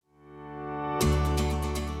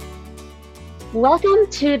Welcome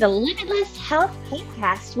to the Limitless Health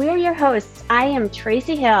Podcast. We are your hosts. I am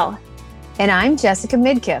Tracy Hill. And I'm Jessica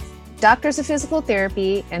Midkiff, doctors of physical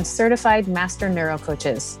therapy and certified master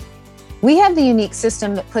neurocoaches. We have the unique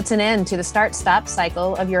system that puts an end to the start-stop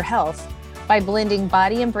cycle of your health by blending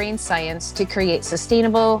body and brain science to create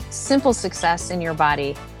sustainable, simple success in your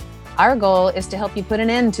body. Our goal is to help you put an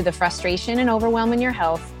end to the frustration and overwhelm in your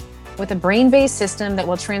health with a brain-based system that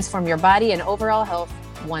will transform your body and overall health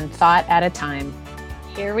one thought at a time.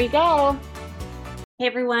 Here we go. Hey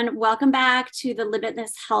everyone, welcome back to the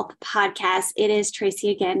Limitless Health Podcast. It is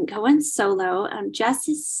Tracy again, going solo. Jess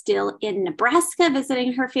is still in Nebraska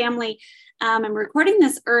visiting her family. I'm recording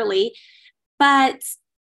this early, but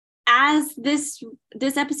as this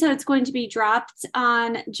episode is going to be dropped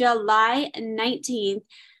on July 19th,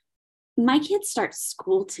 my kids start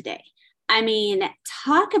school today. I mean,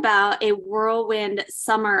 talk about a whirlwind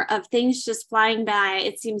summer of things just flying by.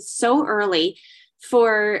 It seems so early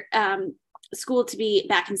for school to be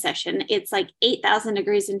back in session. It's like 8,000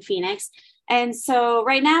 degrees in Phoenix. And so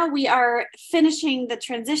right now we are finishing the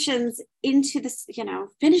transitions into this,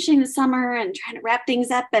 finishing the summer and trying to wrap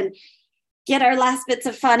things up and get our last bits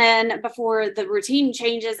of fun in before the routine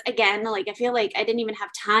changes again. Like, I feel like I didn't even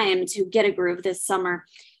have time to get a groove this summer.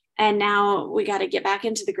 And now we got to get back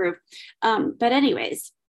into the groove. But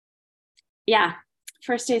anyways, yeah,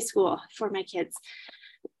 first day of school for my kids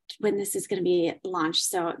when this is going to be launched.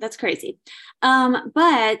 So that's crazy. But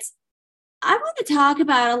I want to talk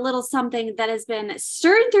about a little something that has been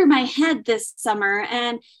stirring through my head this summer.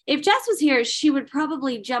 And if Jess was here, she would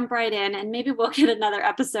probably jump right in and maybe we'll get another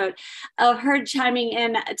episode of her chiming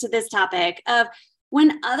in to this topic of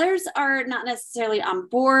when others are not necessarily on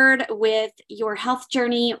board with your health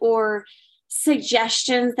journey or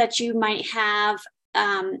suggestions that you might have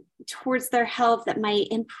towards their health that might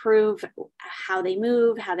improve how they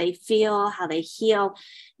move, how they feel, how they heal,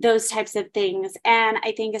 those types of things. And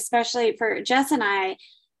I think especially for Jess and I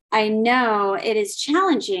know it is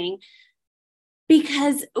challenging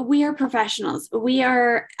because we are professionals. We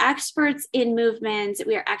are experts in movement.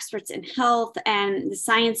 We are experts in health and the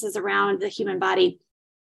sciences around the human body.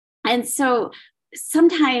 And so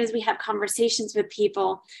sometimes we have conversations with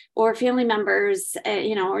people or family members,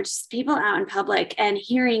 or just people out in public and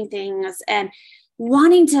hearing things and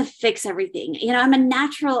wanting to fix everything. I'm a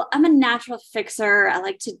natural fixer. I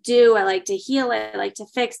like to heal. I like to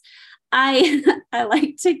fix. I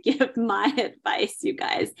like to give my advice, you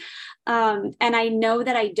guys. And I know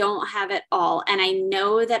that I don't have it all. And I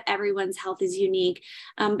know that everyone's health is unique.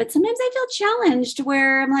 But sometimes I feel challenged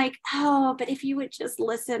where I'm like, oh, but if you would just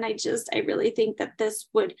listen, I really think that this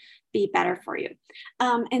would be better for you.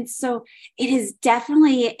 And so it is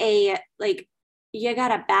definitely you got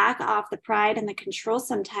to back off the pride and the control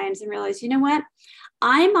sometimes and realize, you know what?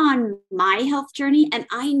 I'm on my health journey and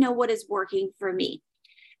I know what is working for me.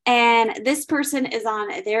 And this person is on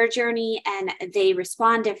their journey and they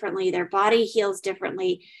respond differently. Their body heals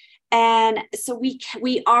differently. And so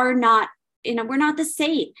we are not, we're not the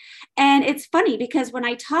same. And it's funny because when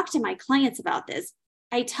I talk to my clients about this,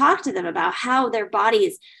 I talk to them about how their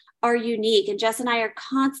bodies are unique. And Jess and I are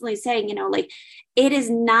constantly saying, it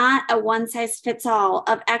is not a one size fits all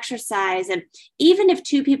of exercise. And even if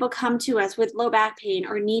two people come to us with low back pain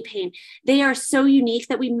or knee pain, they are so unique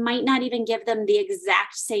that we might not even give them the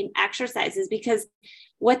exact same exercises because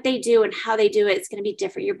what they do and how they do it is going to be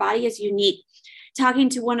different. Your body is unique. Talking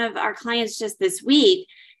to one of our clients just this week,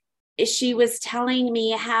 she was telling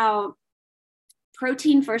me how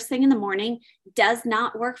protein first thing in the morning does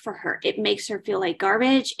not work for her. It makes her feel like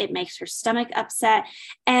garbage. It makes her stomach upset.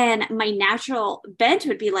 And my natural bent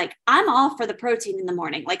would be like, I'm all for the protein in the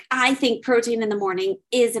morning. Like, I think protein in the morning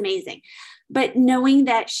is amazing. But knowing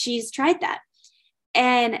that she's tried that.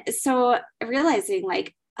 And so realizing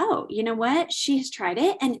like, oh, you know what? She has tried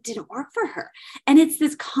it and it didn't work for her. And it's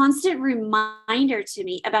this constant reminder to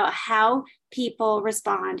me about how people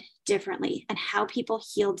respond differently and how people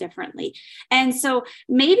heal differently. And so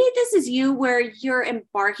maybe this is you where you're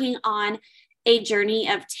embarking on a journey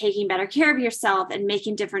of taking better care of yourself and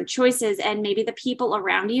making different choices. And maybe the people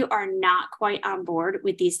around you are not quite on board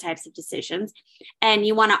with these types of decisions. And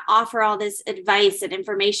you want to offer all this advice and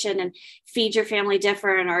information and feed your family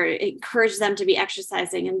different or encourage them to be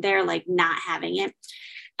exercising and they're like not having it.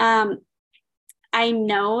 I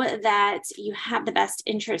know that you have the best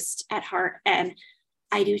interest at heart and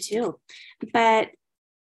I do too, but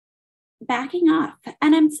backing off.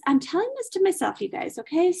 And I'm telling this to myself, you guys.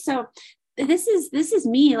 Okay. So this is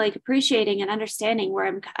me like appreciating and understanding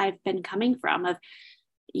where I've been coming from of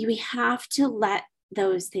we have to let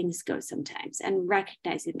those things go sometimes and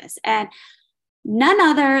recognizing this. And None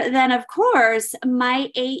other than, of course, my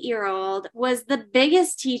 8-year-old was the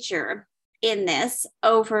biggest teacher in this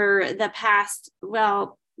over the past,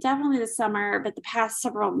 well, definitely the summer, but the past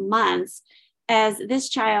several months, as this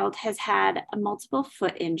child has had multiple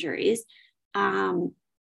foot injuries,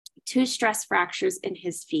 2 stress fractures in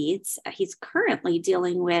his feet. He's currently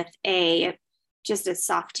dealing with just a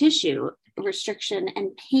soft tissue restriction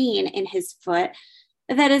and pain in his foot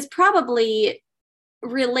that is probably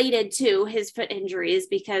related to his foot injuries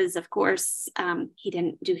because, of course, he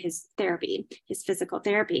didn't do his physical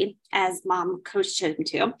therapy, as mom coached him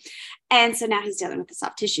to. And so now he's dealing with the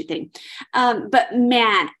soft tissue thing. But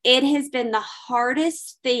man, it has been the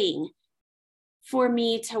hardest thing for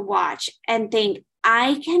me to watch and think,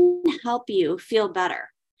 I can help you feel better.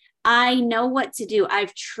 I know what to do.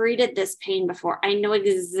 I've treated this pain before. I know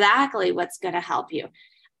exactly what's going to help you.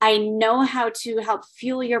 I know how to help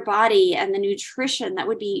fuel your body and the nutrition that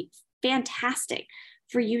would be fantastic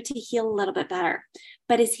for you to heal a little bit better.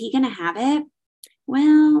 But is he going to have it?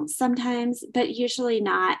 Well, sometimes, but usually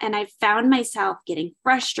not. And I found myself getting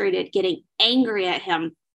frustrated, getting angry at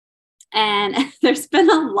him. And there's been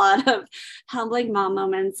a lot of humbling mom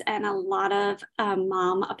moments and a lot of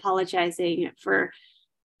mom apologizing for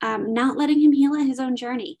not letting him heal his own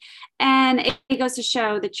journey. And it goes to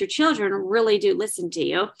show that your children really do listen to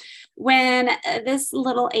you. When this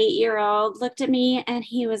little 8-year-old looked at me and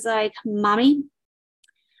he was like, Mommy,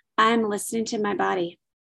 I'm listening to my body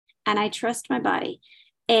and I trust my body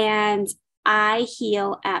and I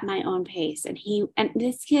heal at my own pace. And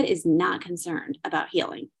this kid is not concerned about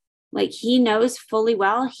healing. Like, he knows fully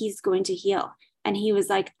well he's going to heal. And he was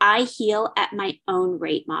like, I heal at my own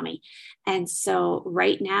rate, Mommy. And so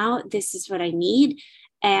right now, this is what I need.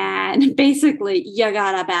 And basically, you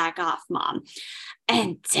gotta back off, Mom.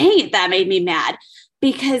 And dang it, that made me mad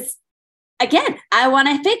because, again, I want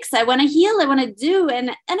to fix, I want to heal, I want to do. And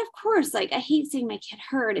of course, like, I hate seeing my kid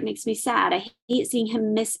hurt. It makes me sad. I hate seeing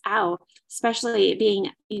him miss out, especially being,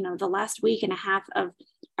 the last week and a half of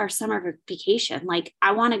our summer vacation. Like,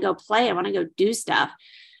 I want to go play. I want to go do stuff.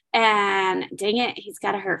 And dang it, he's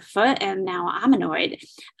got a hurt foot and now I'm annoyed.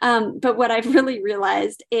 But what I've really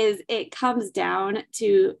realized is it comes down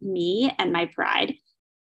to me and my pride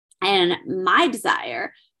and my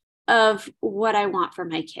desire of what I want for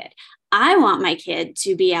my kid. I want my kid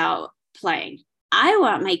to be out playing. I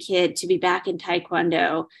want my kid to be back in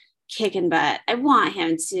Taekwondo, kicking butt. I want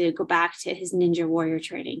him to go back to his ninja warrior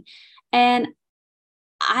training. And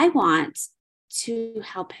I want to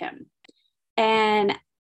help him. And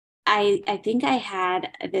I think I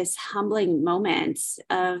had this humbling moment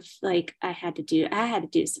of like, I had to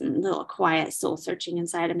do some little quiet soul searching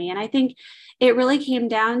inside of me. And I think it really came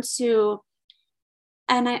down to,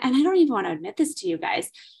 and I don't even want to admit this to you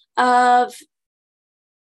guys, of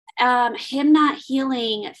him not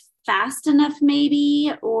healing fast enough,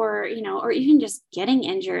 maybe, or even just getting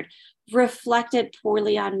injured reflected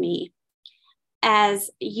poorly on me,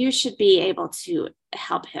 as you should be able to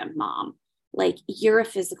help him, Mom. Like, you're a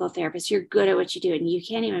physical therapist. You're good at what you do, and you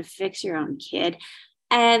can't even fix your own kid.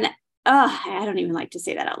 And I don't even like to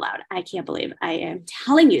say that out loud. I can't believe I am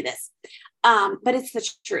telling you this. But it's the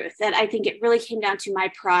truth. And I think it really came down to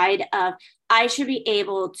my pride of, I should be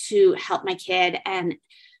able to help my kid. And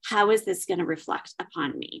how is this going to reflect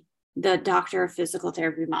upon me, the doctor of physical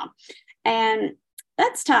therapy mom? And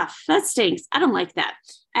that's tough. That stinks. I don't like that.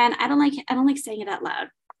 And I don't like saying it out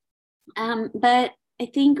loud. But I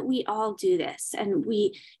think we all do this, and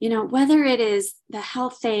we, whether it is the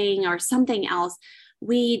health thing or something else,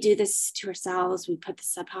 we do this to ourselves. We put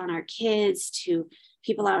this upon our kids, to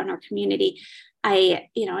people out in our community. I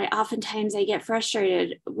oftentimes I get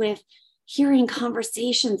frustrated with hearing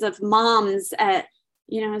conversations of moms at,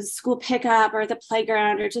 school pickup or the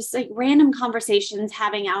playground, or just like random conversations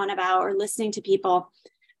having out and about, or listening to people,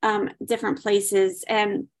 different places,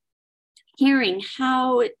 and hearing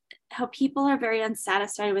how people are very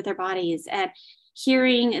unsatisfied with their bodies, and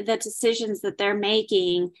hearing the decisions that they're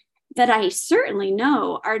making that I certainly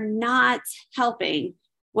know are not helping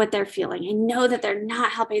what they're feeling. I know that they're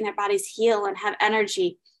not helping their bodies heal and have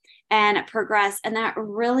energy and progress. And that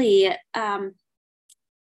really,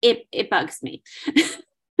 it bugs me.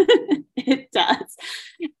 It does.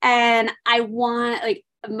 And I want, like,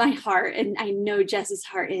 my heart, and I know Jess's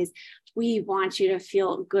heart is, we want you to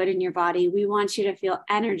feel good in your body. We want you to feel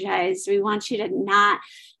energized. We want you to not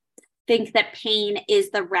think that pain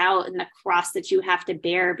is the route and the cross that you have to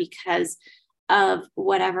bear because of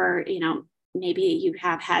whatever, maybe you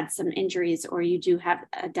have had some injuries or you do have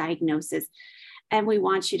a diagnosis. And we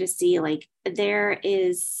want you to see, like, there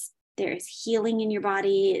is healing in your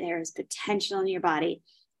body. There is potential in your body.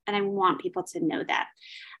 And I want people to know that.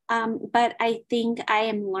 But I think I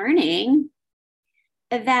am learning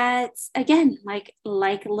that, again, like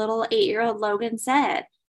little 8-year-old Logan said,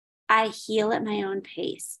 I heal at my own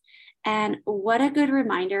pace. And what a good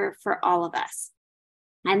reminder for all of us.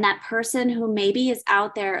 And that person who maybe is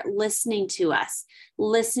out there listening to us,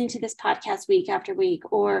 listening to this podcast week after week,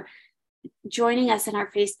 or joining us in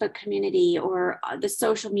our Facebook community or the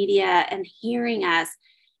social media and hearing us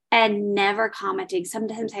and never commenting.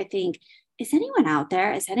 Sometimes I think, is anyone out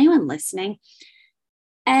there? Is anyone listening?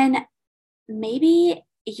 And maybe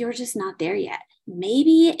you're just not there yet.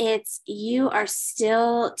 Maybe it's you are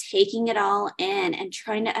still taking it all in and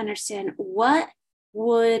trying to understand, what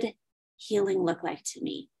would healing look like to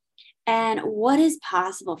me? And what is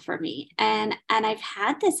possible for me? And I've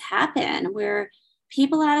had this happen where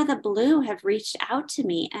people out of the blue have reached out to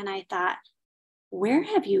me, and I thought, where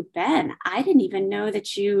have you been? I didn't even know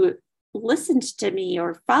that you listened to me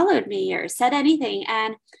or followed me or said anything.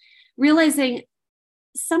 And realizing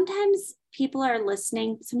sometimes people are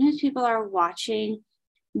listening, sometimes people are watching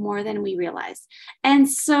more than we realize. And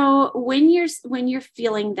so when you're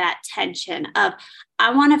feeling that tension of,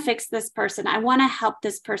 I want to fix this person, I want to help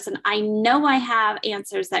this person, I know I have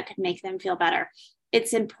answers that could make them feel better.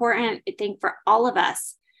 It's important, I think, for all of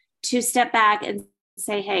us to step back and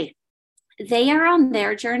say, hey, they are on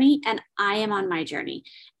their journey and I am on my journey.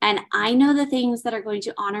 And I know the things that are going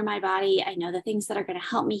to honor my body. I know the things that are going to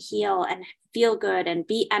help me heal and feel good and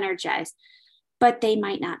be energized, but they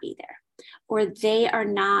might not be there, or they are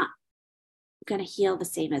not going to heal the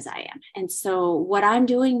same as I am. And so what I'm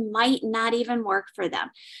doing might not even work for them.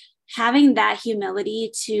 Having that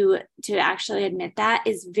humility to actually admit that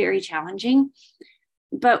is very challenging,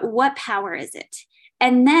 but what power is it?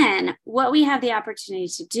 And then what we have the opportunity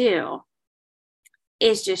to do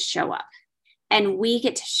is just show up. And we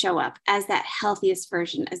get to show up as that healthiest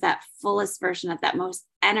version, as that fullest version of that most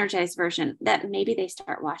energized version, that maybe they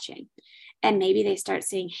start watching and maybe they start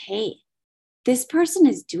saying, hey, this person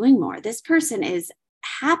is doing more. This person is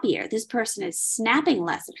happier. This person is snapping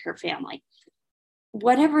less at her family.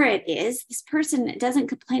 Whatever it is, this person doesn't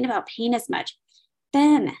complain about pain as much.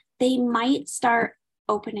 Then they might start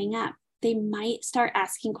opening up. They might start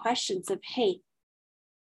asking questions of, hey,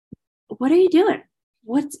 what are you doing?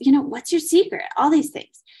 What's your secret? All these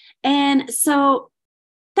things. And so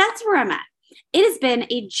that's where I'm at. It has been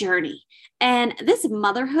a journey. And this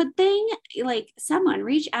motherhood thing, like, someone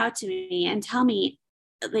reach out to me and tell me,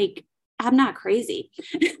 like, I'm not crazy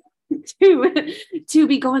to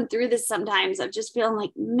be going through this sometimes, of just feeling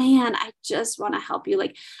like, man, I just want to help you.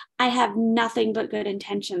 Like, I have nothing but good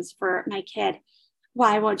intentions for my kid.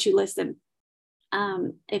 Why won't you listen?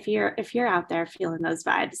 If you're out there feeling those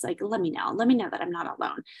vibes, like, let me know that I'm not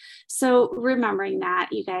alone. So remembering that,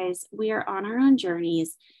 you guys, we are on our own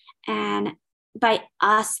journeys, and by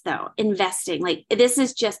us though, investing, like, this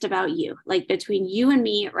is just about you, like between you and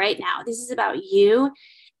me right now, this is about you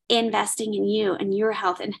investing in you and your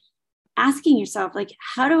health, and asking yourself, like,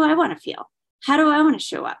 how do I want to feel? How do I want to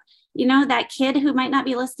show up? That kid who might not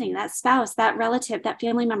be listening, that spouse, that relative, that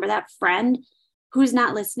family member, that friend who's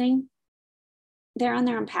not listening, they're on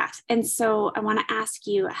their own path. And so I want to ask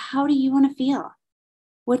you, how do you want to feel?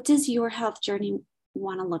 What does your health journey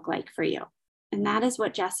want to look like for you? And that is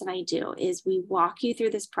what Jess and I do, is we walk you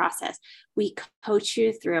through this process. We coach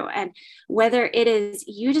you through. And whether it is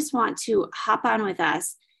you just want to hop on with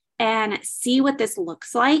us and see what this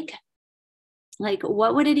looks like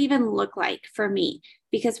what would it even look like for me?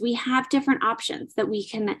 Because we have different options that we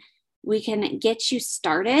can get you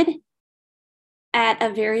started at a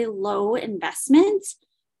very low investment.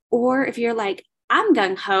 Or if you're like, I'm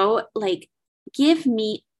gung-ho, like, give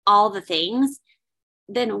me all the things,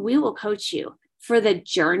 then we will coach you for the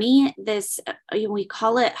journey. This, we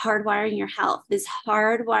call it hardwiring your health, this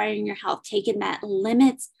hardwiring your health, taking that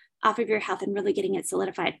limits off of your health and really getting it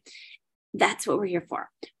solidified. That's what we're here for.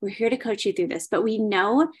 We're here to coach you through this, but we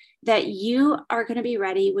know that you are going to be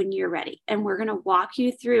ready when you're ready. And we're going to walk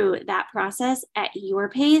you through that process at your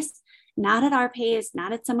pace, not at our pace,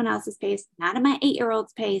 not at someone else's pace, not at my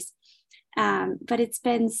 8-year-old's pace. But it's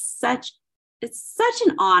been such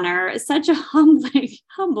an honor, it's such a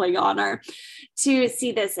humbling honor to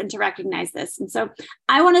see this and to recognize this. And so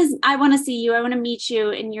I want to see you, I want to meet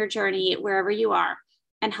you in your journey wherever you are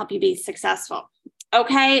and help you be successful.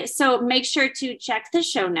 Okay, so make sure to check the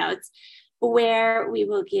show notes, where we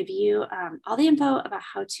will give you all the info about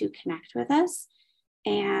how to connect with us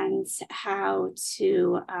and how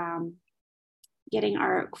to getting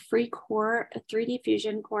our free core 3D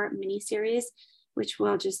Fusion core mini series, which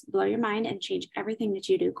will just blow your mind and change everything that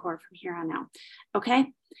you do core from here on out. Okay,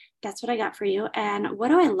 that's what I got for you. And what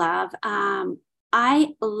do I love? I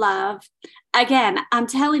love, again, I'm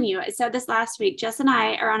telling you, I said this last week, Jess and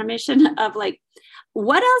I are on a mission of like,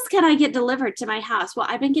 what else can I get delivered to my house? Well,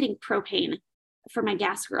 I've been getting propane for my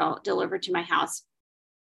gas grill delivered to my house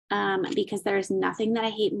because there's nothing that I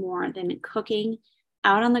hate more than cooking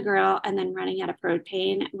out on the grill and then running out of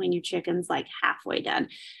propane when your chicken's like halfway done.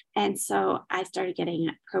 And so I started getting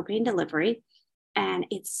propane delivery, and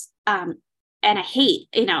it's, and I hate,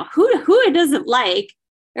 who doesn't like,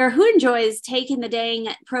 or who enjoys taking the dang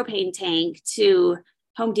propane tank to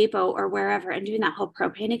Home Depot or wherever and doing that whole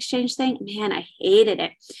propane exchange thing. Man, I hated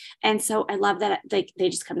it. And so I love that they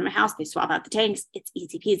just come to my house, they swap out the tanks. It's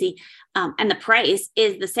easy peasy. And the price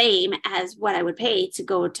is the same as what I would pay to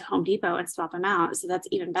go to Home Depot and swap them out. So that's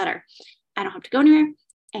even better. I don't have to go anywhere,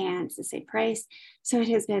 and it's the same price. So it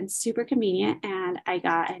has been super convenient. And I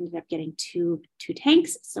ended up getting two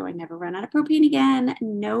tanks. So I never run out of propane again.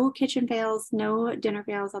 No kitchen fails, no dinner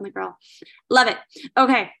fails on the grill. Love it.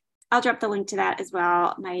 Okay. I'll drop the link to that as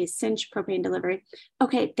well. My Cinch propane delivery.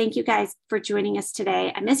 Okay. Thank you guys for joining us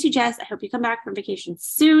today. I miss you, Jess. I hope you come back from vacation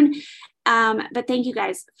soon. But thank you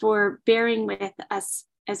guys for bearing with us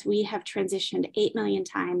as we have transitioned 8 million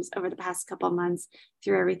times over the past couple of months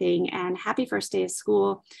through everything. And happy first day of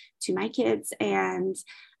school to my kids. And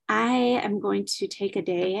I am going to take a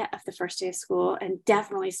day of the first day of school and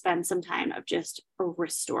definitely spend some time of just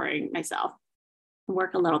restoring myself.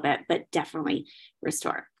 Work a little bit, but definitely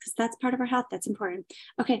restore, because that's part of our health. That's important.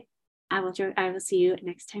 Okay. I will see you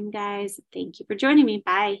next time, guys. Thank you for joining me.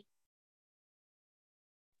 Bye.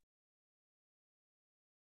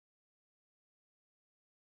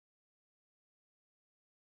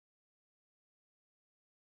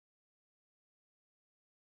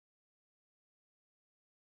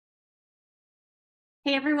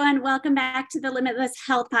 Hey everyone, welcome back to the Limitless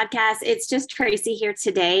Health Podcast. It's just Tracy here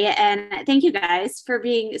today. And thank you guys for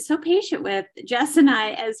being so patient with Jess and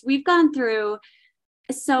I as we've gone through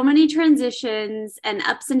so many transitions and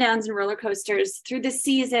ups and downs and roller coasters through the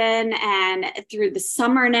season and through the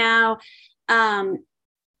summer now.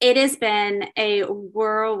 It has been a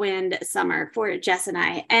whirlwind summer for Jess and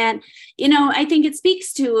I. And, I think it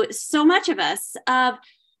speaks to so much of us of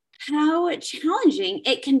how challenging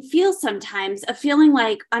it can feel sometimes, of feeling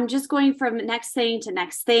like I'm just going from next thing to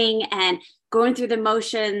next thing and going through the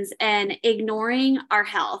motions and ignoring our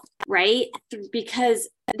health, right? Because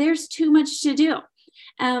there's too much to do.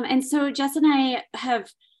 And so Jess and I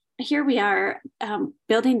here we are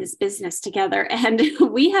building this business together, and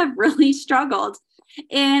we have really struggled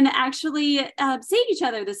in actually seeing each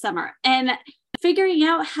other this summer and figuring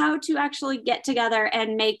out how to actually get together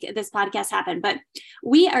and make this podcast happen. But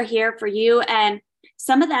we are here for you. And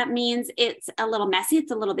some of that means it's a little messy.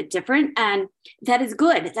 It's a little bit different. And that is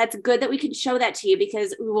good. That's good that we can show that to you,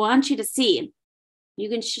 because we want you to see you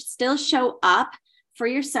can still show up for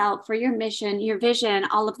yourself, for your mission, your vision,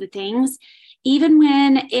 all of the things, even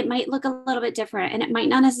when it might look a little bit different, and it might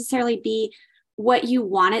not necessarily be what you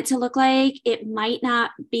want it to look like. It might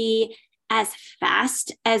not be as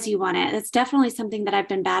fast as you want it. That's definitely something that I've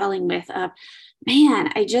been battling with of, man,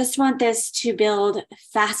 I just want this to build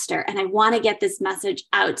faster, and I want to get this message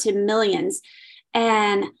out to millions.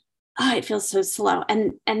 And it feels so slow.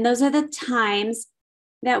 And those are the times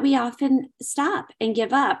that we often stop and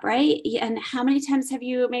give up, right? And how many times have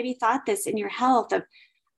you maybe thought this in your health of,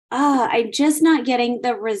 I'm just not getting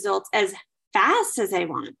the results as fast as I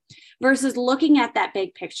want, versus looking at that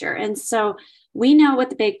big picture. And so we know what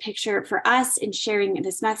the big picture for us in sharing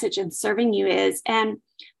this message and serving you is. And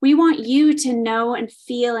we want you to know and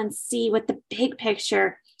feel and see what the big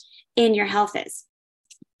picture in your health is.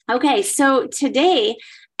 Okay, so today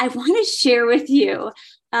I want to share with you,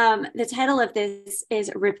 the title of this is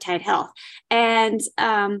Riptide Health. And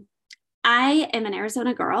I am an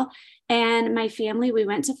Arizona girl, and my family, we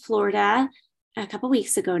went to Florida a couple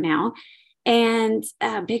weeks ago now. And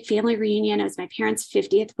a big family reunion. It was my parents'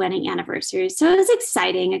 50th wedding anniversary. So it was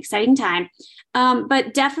exciting time.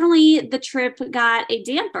 But definitely the trip got a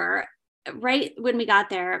damper right when we got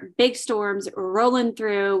there. Big storms rolling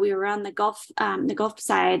through. We were on the Gulf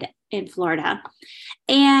side in Florida.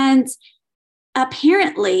 And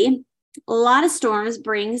apparently a lot of storms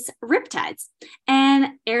brings riptides.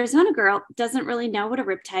 And Arizona girl doesn't really know what a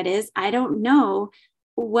riptide is. I don't know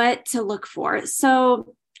what to look for.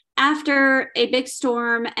 So after a big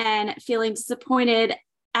storm and feeling disappointed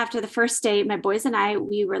after the first day, my boys and I,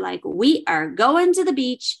 we were like, we are going to the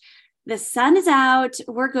beach. The sun is out.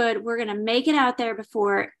 We're good. We're going to make it out there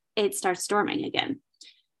before it starts storming again.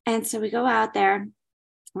 And so we go out there.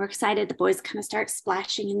 We're excited. The boys kind of start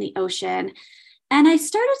splashing in the ocean. And I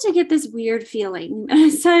started to get this weird feeling.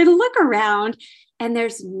 So I look around and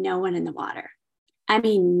there's no one in the water. I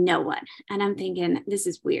mean, no one. And I'm thinking, this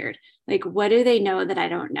is weird. Like, what do they know that I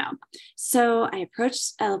don't know? So I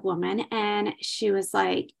approached a woman and she was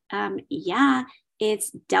like, yeah,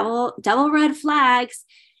 it's double red flags.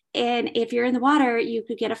 And if you're in the water, you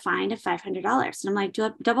could get a fine of $500. And I'm like,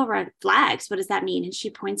 double red flags? What does that mean? And she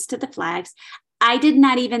points to the flags. I did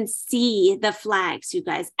not even see the flags, you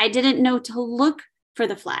guys. I didn't know to look for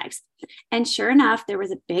the flags. And sure enough, there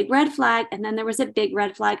was a big red flag. And then there was a big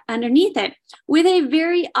red flag underneath it with a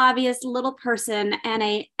very obvious little person and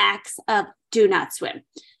a X of do not swim.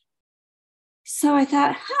 So I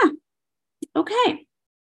thought, okay,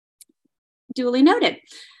 duly noted.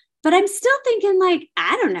 But I'm still thinking like,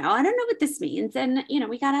 I don't know what this means. And,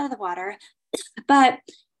 we got out of the water, but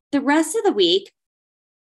the rest of the week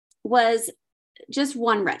was just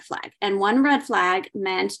one red flag, and one red flag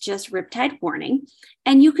meant just riptide warning,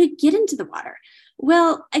 and you could get into the water.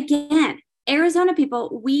 Well, again, Arizona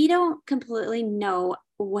people, we don't completely know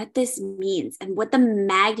what this means and what the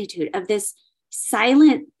magnitude of this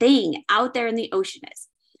silent thing out there in the ocean is.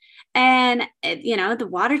 And, the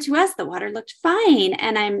water to us, the water looked fine.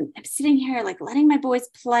 And I'm sitting here like letting my boys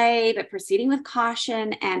play, but proceeding with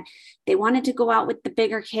caution. And they wanted to go out with the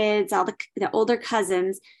bigger kids, all the older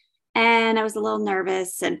cousins. And I was a little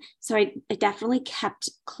nervous. And so I definitely kept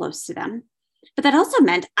close to them. But that also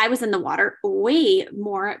meant I was in the water way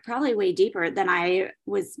more, probably way deeper than I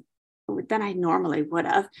normally would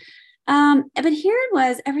have. But here it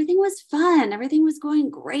was, everything was fun. Everything was going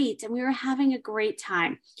great. And we were having a great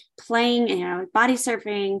time playing, body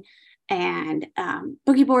surfing and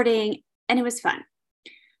boogie boarding. And it was fun.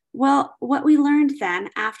 Well, what we learned then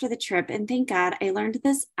after the trip, and thank God I learned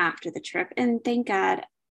this after the trip, and thank God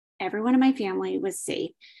everyone in my family was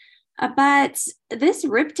safe. But this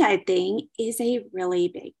riptide thing is a really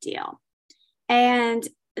big deal. And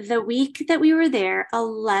the week that we were there,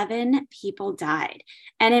 11 people died.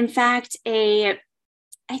 And in fact, I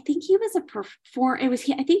think he was a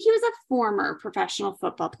former professional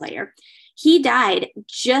football player. He died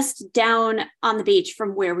just down on the beach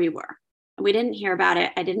from where we were. We didn't hear about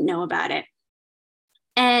it. I didn't know about it.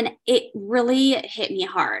 And it really hit me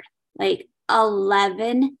hard. Like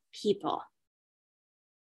 11 people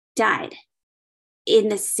died in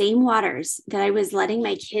the same waters that I was letting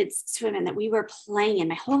my kids swim in, that we were playing in,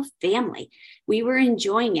 my whole family. We were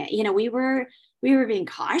enjoying it. We were being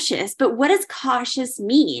cautious, but what does cautious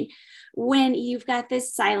mean when you've got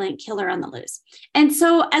this silent killer on the loose? And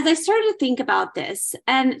so as I started to think about this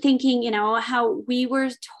and thinking, how we were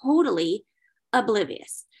totally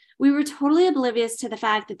oblivious. We were totally oblivious to the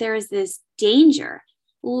fact that there is this danger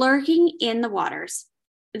lurking in the waters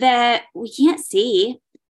that we can't see.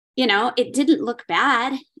 It didn't look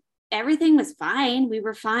bad. Everything was fine. We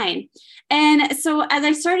were fine. And so as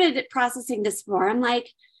I started processing this more, I'm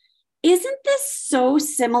like, isn't this so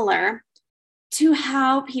similar to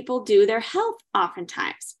how people do their health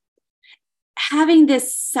oftentimes? Having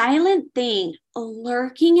this silent thing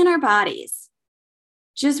lurking in our bodies,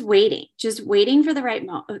 just waiting for the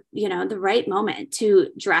right moment to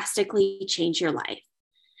drastically change your life.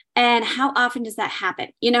 And how often does that happen?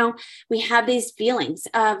 We have these feelings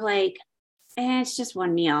of like, it's just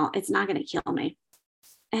one meal. It's not going to kill me.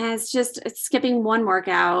 And it's skipping one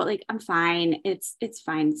workout. Like, I'm fine. It's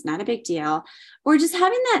fine. It's not a big deal. Or just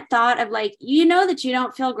having that thought of like, that you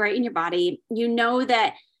don't feel great in your body.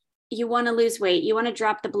 That you want to lose weight. You want to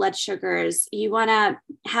drop the blood sugars. You want to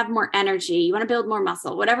have more energy. You want to build more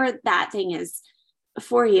muscle, whatever that thing is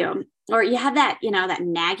for you. Or you have that, that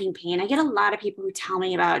nagging pain. I get a lot of people who tell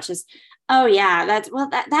me about just, oh yeah,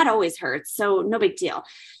 that always hurts. So no big deal.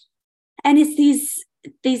 And it's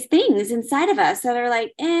these things inside of us that are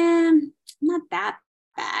like, not that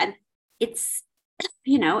bad. It's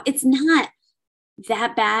not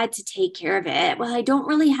that bad to take care of it. Well, I don't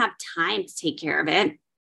really have time to take care of it.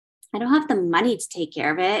 I don't have the money to take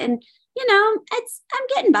care of it. And, I'm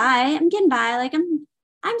getting by. Like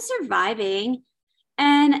I'm surviving.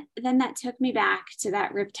 And then that took me back to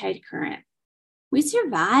that riptide current. We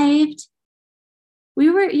survived. We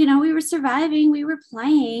were surviving. We were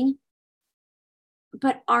playing.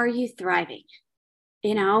 But are you thriving?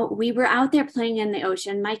 We were out there playing in the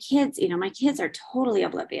ocean. My kids are totally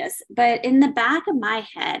oblivious. But in the back of my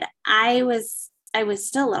head, I was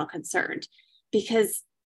still a little concerned because,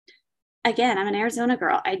 again, I'm an Arizona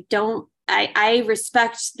girl. I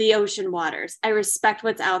respect the ocean waters. I respect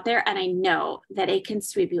what's out there, and I know that it can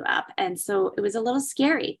sweep you up. And so it was a little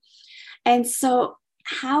scary. And so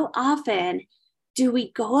how often do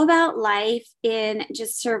we go about life in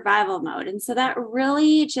just survival mode? And so that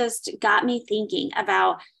really just got me thinking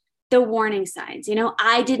about the warning signs.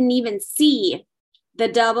 I didn't even see the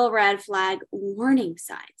double red flag warning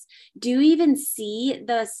signs. Do you even see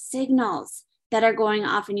the signals that are going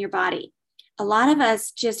off in your body? A lot of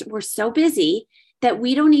us we're so busy that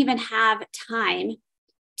we don't even have time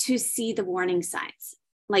to see the warning signs.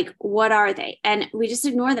 Like, what are they? And we just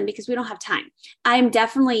ignore them because we don't have time. I'm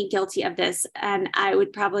definitely guilty of this. And I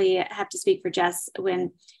would probably have to speak for Jess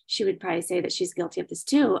when she would probably say that she's guilty of this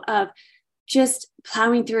too, of just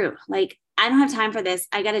plowing through. Like, I don't have time for this.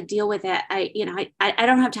 I got to deal with it. I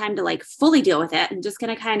don't have time to like fully deal with it. I'm just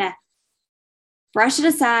going to kind of brush it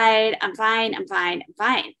aside. I'm fine.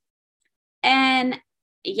 And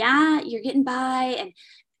yeah, you're getting by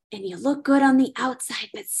and you look good on the outside,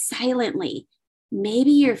 but silently,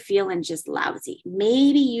 maybe you're feeling just lousy.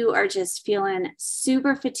 Maybe you are just feeling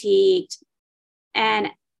super fatigued. And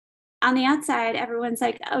on the outside, everyone's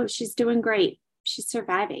like, oh, she's doing great. She's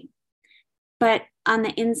surviving. But on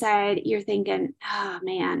the inside, you're thinking, oh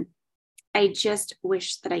man, I just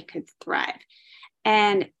wish that I could thrive.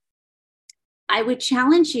 And I would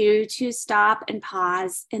challenge you to stop and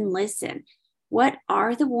pause and listen. What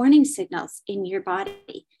are the warning signals in your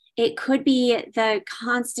body? It could be the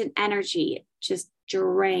constant energy, just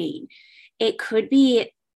drain. It could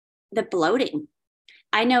be the bloating.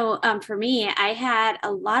 I know for me, I had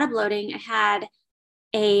a lot of bloating. I had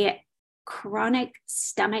a chronic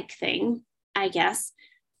stomach thing, I guess,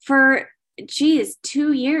 for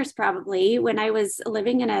 2 years probably, when I was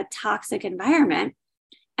living in a toxic environment.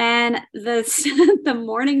 And the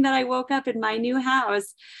morning that I woke up in my new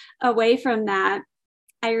house away from that,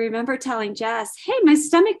 I remember telling Jess, hey, my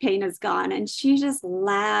stomach pain is gone. And she just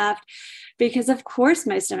laughed because of course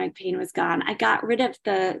my stomach pain was gone. I got rid of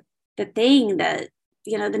the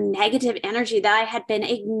negative energy that I had been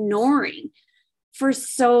ignoring for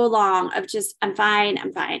so long of just, I'm fine.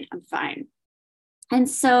 And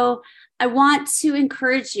so I want to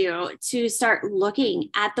encourage you to start looking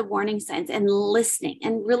at the warning signs and listening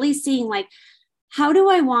and really seeing, like, how do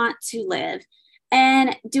I want to live?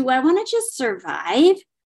 And do I want to just survive?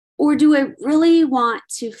 Or do I really want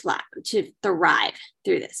to thrive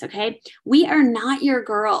through this? Okay. We are not your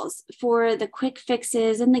girls for the quick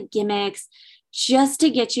fixes and the gimmicks just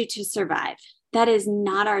to get you to survive. That is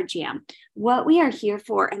not our jam. What we are here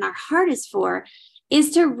for and our heart is for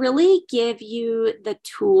is to really give you the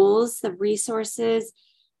tools, the resources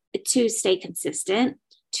to stay consistent,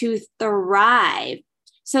 to thrive,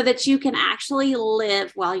 so that you can actually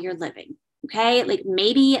live while you're living. Okay. Like,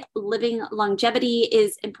 maybe living longevity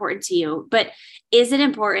is important to you, but is it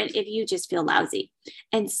important if you just feel lousy?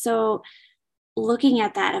 And so looking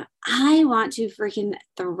at that, I want to freaking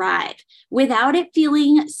thrive without it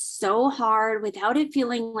feeling so hard, without it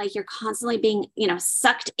feeling like you're constantly being,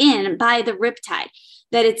 sucked in by the riptide,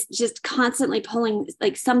 that it's just constantly pulling,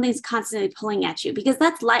 like something's constantly pulling at you, because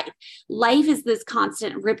that's life. Life is this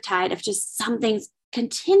constant riptide of just something's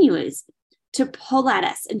continuous to pull at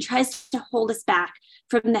us and tries to hold us back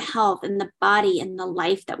from the health and the body and the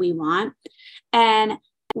life that we want. And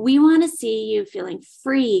we want to see you feeling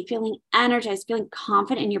free, feeling energized, feeling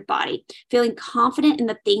confident in your body, feeling confident in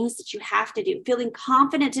the things that you have to do, feeling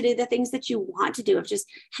confident to do the things that you want to do, of just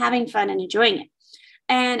having fun and enjoying it.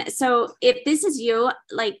 And so if this is you,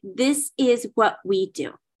 like, this is what we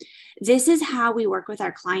do. This is how we work with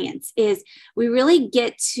our clients, is we really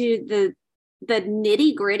get to the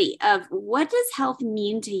nitty gritty of what does health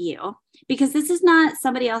mean to you? Because this is not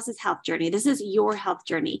somebody else's health journey. This is your health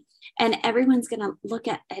journey. And everyone's going to look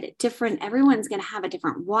at it different. Everyone's going to have a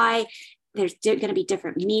different why. There's going to be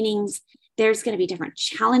different meanings. There's going to be different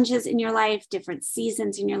challenges in your life, different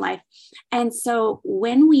seasons in your life. And so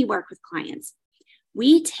when we work with clients,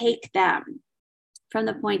 we take them from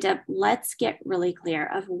the point of, let's get really clear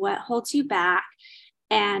of what holds you back,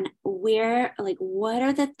 and what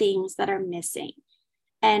are the things that are missing,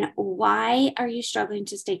 and why are you struggling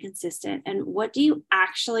to stay consistent, and what do you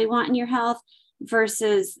actually want in your health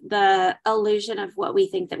versus the illusion of what we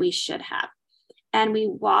think that we should have. And we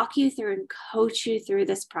walk you through and coach you through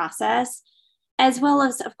this process, as well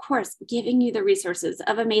as, of course, giving you the resources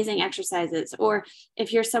of amazing exercises. Or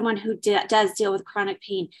if you're someone who does deal with chronic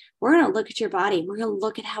pain, we're going to look at your body. We're going to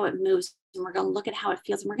look at how it moves, and we're going to look at how it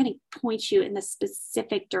feels. And we're going to point you in the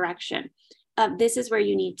specific direction of, this is where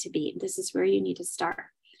you need to be. This is where you need to start.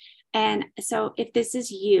 And so if this is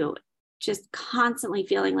you, just constantly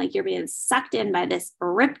feeling like you're being sucked in by this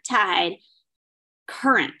riptide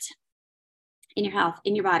current in your health,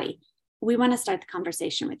 in your body, we want to start the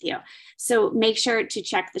conversation with you. So make sure to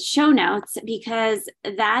check the show notes, because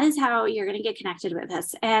that is how you're going to get connected with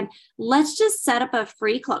us. And let's just set up a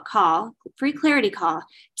free clarity call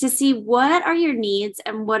to see what are your needs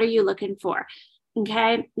and what are you looking for.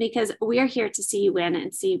 Okay. Because we are here to see you win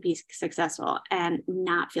and see you be successful and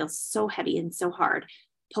not feel so heavy and so hard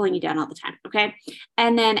pulling you down all the time. Okay.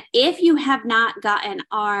 And then if you have not gotten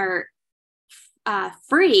our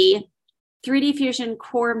free 3D Fusion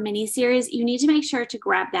Core mini series, you need to make sure to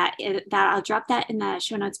grab that. I'll drop that in the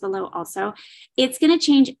show notes below also. It's going to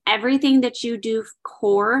change everything that you do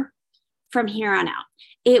core from here on out.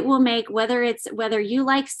 It will make, whether you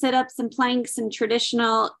like sit-ups and planks and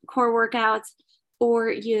traditional core workouts, or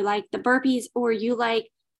you like the burpees, or you like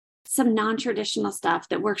some non-traditional stuff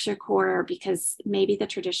that works your core because maybe the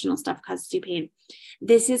traditional stuff causes you pain.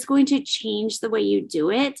 This is going to change the way you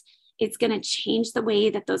do it. It's going to change the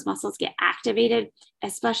way that those muscles get activated,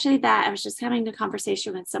 especially that I was just having a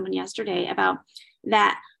conversation with someone yesterday about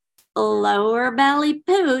that lower belly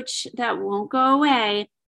pooch that won't go away.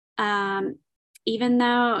 Even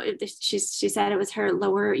though she said it was her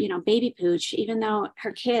lower, baby pooch, even though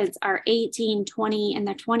her kids are 18, 20, in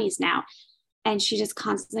their 20s now. And she just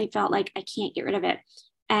constantly felt like, I can't get rid of it.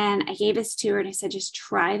 And I gave this to her and I said, just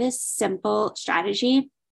try this simple strategy.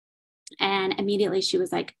 And immediately she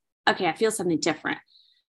was like, okay, I feel something different.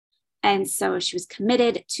 And so she was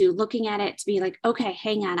committed to looking at it to be like, okay,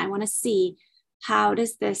 hang on. I want to see, how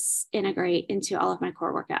does this integrate into all of my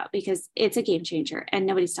core workout? Because it's a game changer and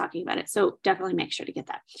nobody's talking about it. So definitely make sure to get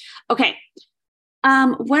that. Okay.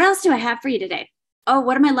 What else do I have for you today? Oh,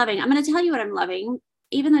 what am I loving? I'm going to tell you what I'm loving,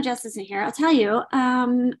 even though Jess isn't here. I'll tell you,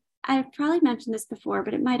 I've probably mentioned this before,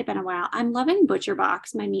 but it might've been a while. I'm loving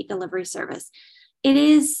ButcherBox, my meat delivery service.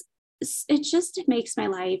 It makes my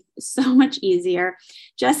life so much easier.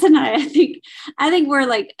 Jess and I think we're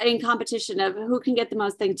like in competition of who can get the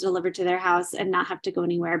most things delivered to their house and not have to go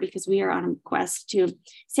anywhere, because we are on a quest to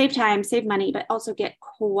save time, save money, but also get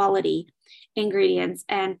quality ingredients.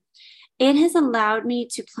 And it has allowed me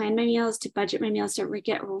to plan my meals, to budget my meals, to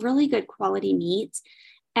get really good quality meat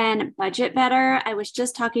and budget better. I was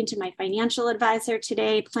just talking to my financial advisor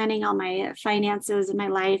today, planning all my finances in my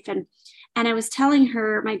life. And I was telling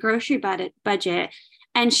her my grocery budget,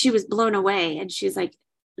 and she was blown away. And she's like,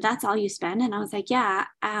 that's all you spend? And I was like, yeah,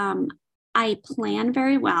 I plan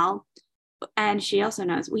very well. And she also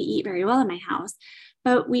knows we eat very well in my house,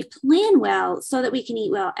 but we plan well so that we can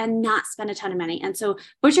eat well and not spend a ton of money. And so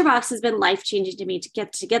ButcherBox has been life-changing to me to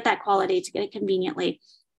get that quality, to get it conveniently,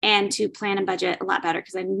 and to plan and budget a lot better,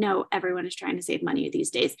 because I know everyone is trying to save money these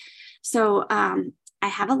days. So, I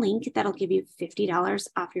have a link that'll give you $50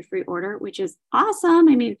 off your free order, which is awesome.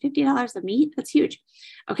 I mean, $50 of meat, that's huge.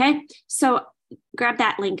 Okay. So grab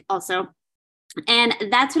that link also. And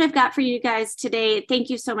that's what I've got for you guys today. Thank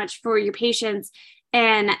you so much for your patience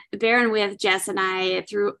and bearing with Jess and I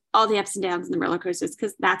through all the ups and downs and the roller coasters,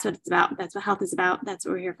 because that's what it's about. That's what health is about. That's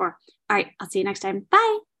what we're here for. All right. I'll see you next time.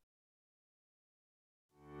 Bye.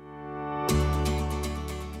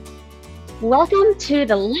 Welcome to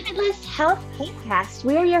the Limitless Health Podcast.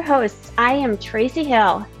 We are your hosts. I am Tracy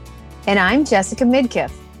Hill. And I'm Jessica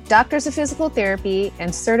Midkiff, doctors of physical therapy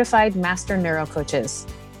and certified master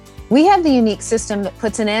neurocoaches. We have the unique system that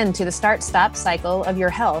puts an end to the start-stop cycle of your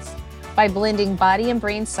health by blending body and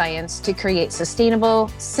brain science to create sustainable,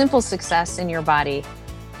 simple success in your body.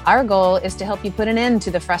 Our goal is to help you put an end to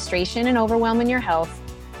the frustration and overwhelm in your health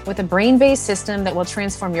with a brain-based system that will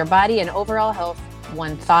transform your body and overall health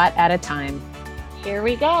one thought at a time. Here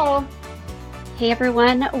we go. Hey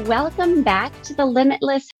everyone, welcome back to the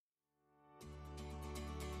Limitless.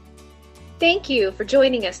 Thank you for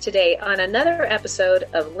joining us today on another episode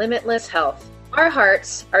of Limitless Health. Our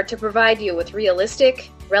hearts are to provide you with realistic,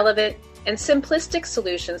 relevant, and simplistic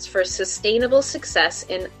solutions for sustainable success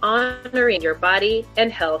in honoring your body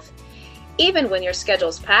and health, even when your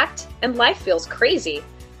schedule's packed and life feels crazy.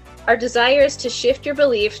 Our desire is to shift your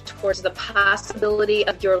belief towards the possibility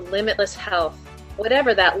of your limitless health,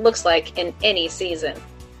 whatever that looks like in any season.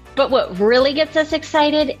 But what really gets us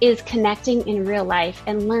excited is connecting in real life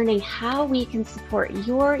and learning how we can support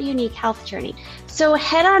your unique health journey. So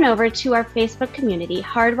head on over to our Facebook community,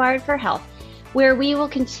 Hardwired for Health, where we will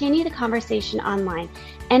continue the conversation online.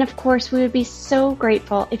 And of course, we would be so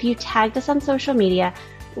grateful if you tagged us on social media,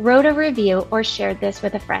 wrote a review, or shared this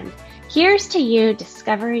with a friend. Here's to you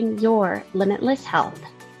discovering your limitless health.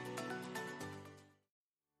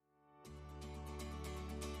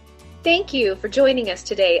 Thank you for joining us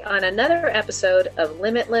today on another episode of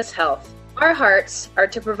Limitless Health. Our hearts are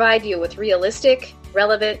to provide you with realistic,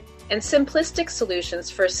 relevant, and simplistic solutions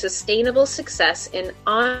for sustainable success in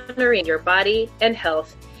honoring your body and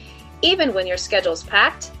health, even when your schedule's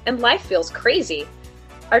packed and life feels crazy.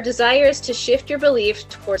 Our desire is to shift your belief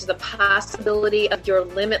towards the possibility of your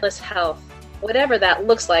limitless health, whatever that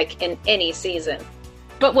looks like in any season.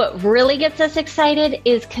 But what really gets us excited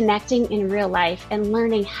is connecting in real life and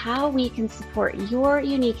learning how we can support your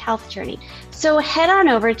unique health journey. So head on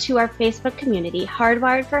over to our Facebook community,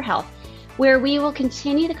 Hardwired for Health, where we will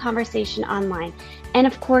continue the conversation online. And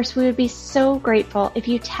of course, we would be so grateful if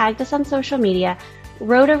you tagged us on social media,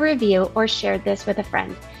 wrote a review, or shared this with a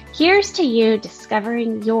friend. Here's to you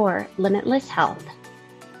discovering your limitless health.